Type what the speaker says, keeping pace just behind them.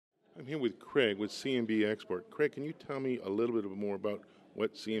I'm here with Kraig with CMB Export. Kraig, can you tell me a little bit more about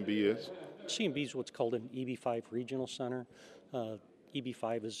what CMB is? CMB is what's called an EB5 regional center.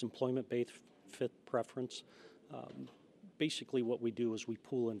 EB5 is employment-based fit preference. Basically what we do is we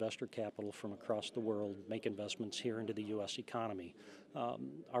pool investor capital from across the world, make investments here into the U.S. economy.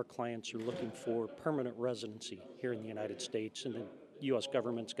 Our clients are looking for permanent residency here in the United States, and the U.S.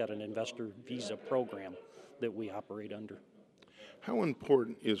 government's got an investor visa program that we operate under. How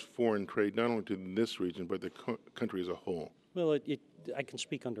important is foreign trade, not only to this region, but the country as a whole? Well, I can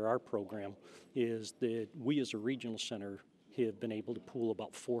speak under our program, is that we as a regional center have been able to pool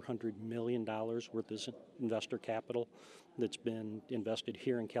about $400 million worth of investor capital that's been invested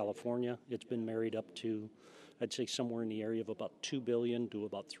here in California. It's been married up to, I'd say, somewhere in the area of about $2 billion to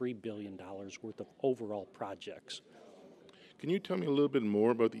about $3 billion worth of overall projects. Can you tell me a little bit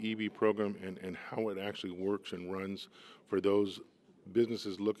more about the EB program and how it actually works and runs for those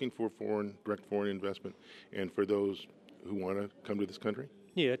businesses looking for direct foreign investment and for those who want to come to this country?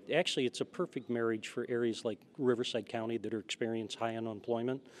 Yeah, actually it's a perfect marriage for areas like Riverside County that are experiencing high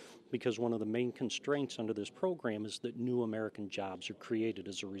unemployment, because one of the main constraints under this program is that new American jobs are created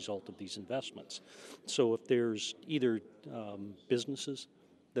as a result of these investments. So if there's either businesses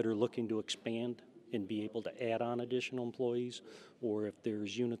that are looking to expand and be able to add on additional employees, or if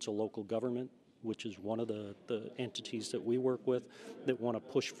there's units of local government, which is one of the entities that we work with, that want to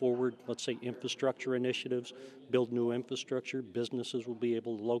push forward, let's say, infrastructure initiatives, build new infrastructure, businesses will be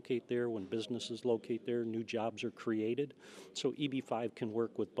able to locate there. When businesses locate there, new jobs are created. So EB5 can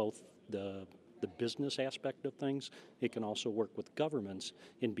work with both the business aspect of things. It can also work with governments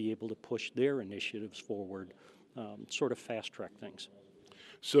and be able to push their initiatives forward, sort of fast-track things.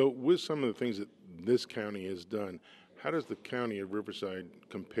 So with some of the things that this county has done, how does the county of Riverside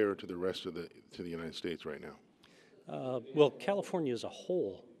compare to the rest of the United States right now? Well, California as a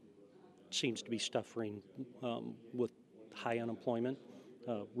whole seems to be suffering with high unemployment.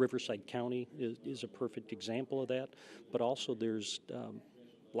 Riverside County is a perfect example of that, but also there's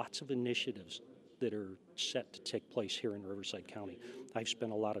lots of initiatives that are set to take place here in Riverside County. I've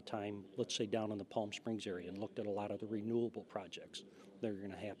spent a lot of time, let's say, down in the Palm Springs area and looked at a lot of the renewable projects that are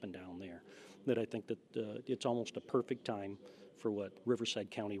going to happen down there, that I think that it's almost a perfect time for what Riverside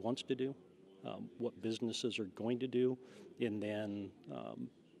County wants to do, what businesses are going to do, and then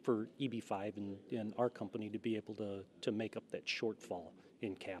for EB5 and our company to be able to make up that shortfall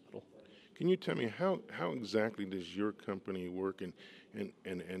in capital. Can you tell me how exactly does your company work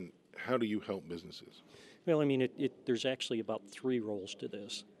and how do you help businesses? Well, I mean, there's actually about three roles to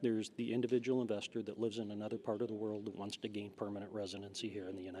this. There's the individual investor that lives in another part of the world that wants to gain permanent residency here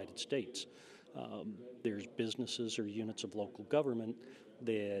in the United States. There's businesses or units of local government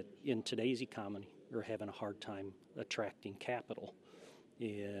that in today's economy are having a hard time attracting capital.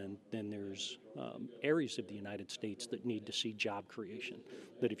 And then there's areas of the United States that need to see job creation.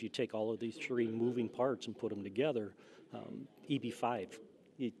 That if you take all of these three moving parts and put them together, EB5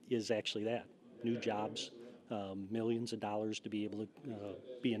 is actually that. New jobs, millions of dollars to be able to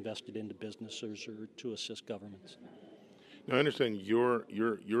be invested into businesses or to assist governments. Now, I understand you're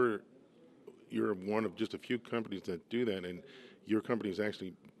one of just a few companies that do that, and your company is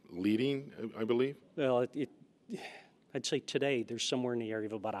actually leading, I believe? Well, I'd say today there's somewhere in the area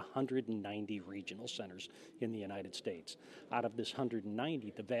of about 190 regional centers in the United States. Out of this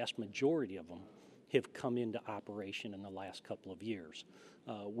 190, the vast majority of them have come into operation in the last couple of years.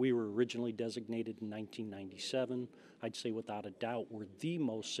 We were originally designated in 1997. I'd say without a doubt we're the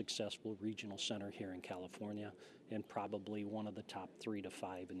most successful regional center here in California and probably one of the top 3 to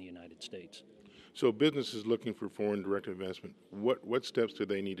 5 in the United States. So businesses looking for foreign direct investment, what steps do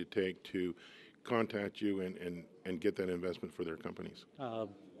they need to take to contact you and get that investment for their companies?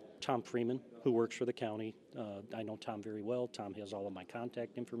 Tom Freeman, who works for the county. I know Tom very well. Tom has all of my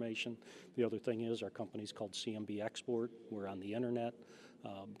contact information. The other thing is our company's called CMB Export. We're on the internet.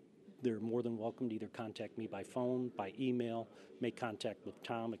 They're more than welcome to either contact me by phone, by email, make contact with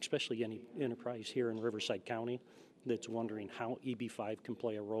Tom, especially any enterprise here in Riverside County that's wondering how EB5 can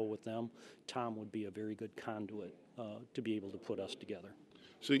play a role with them. Tom would be a very good conduit to be able to put us together.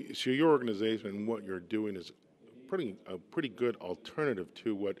 So your organization and what you're doing is a pretty good alternative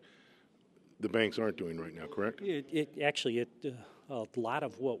to what the banks aren't doing right now, correct? A lot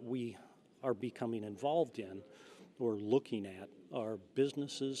of what we are becoming involved in or looking at are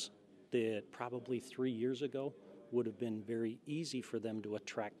businesses that probably 3 years ago would have been very easy for them to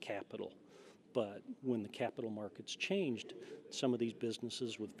attract capital. But when the capital markets changed, some of these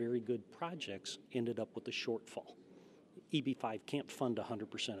businesses with very good projects ended up with a shortfall. EB5 can't fund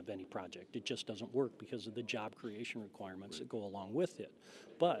 100% of any project. It just doesn't work because of the job creation requirements that go along with it.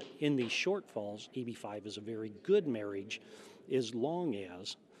 But in these shortfalls, EB5 is a very good marriage as long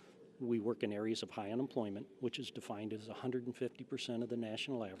as we work in areas of high unemployment, which is defined as 150% of the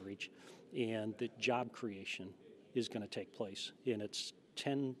national average, and that job creation is going to take place. And it's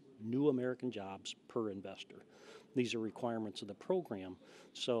 10 new American jobs per investor. These are requirements of the program.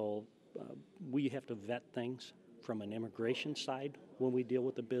 So we have to vet things from an immigration side when we deal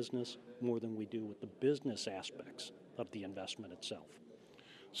with the business more than we do with the business aspects of the investment itself.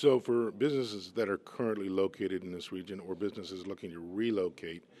 So for businesses that are currently located in this region or businesses looking to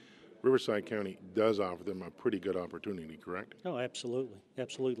relocate, Riverside County does offer them a pretty good opportunity, correct? Oh, absolutely.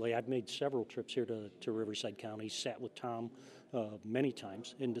 Absolutely. I've made several trips here to Riverside County, sat with Tom many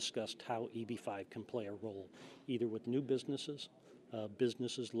times and discussed how EB5 can play a role, either with new businesses,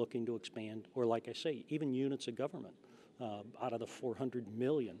 businesses looking to expand, or like I say, even units of government. Out of the $400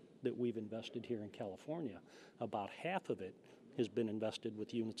 million that we've invested here in California, about half of it has been invested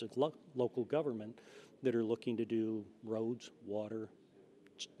with units of local government that are looking to do roads, water,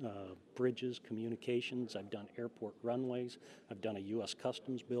 bridges, communications. I've done airport runways. I've done a U.S.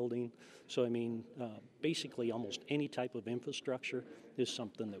 Customs building. So, I mean, basically almost any type of infrastructure is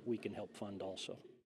something that we can help fund also.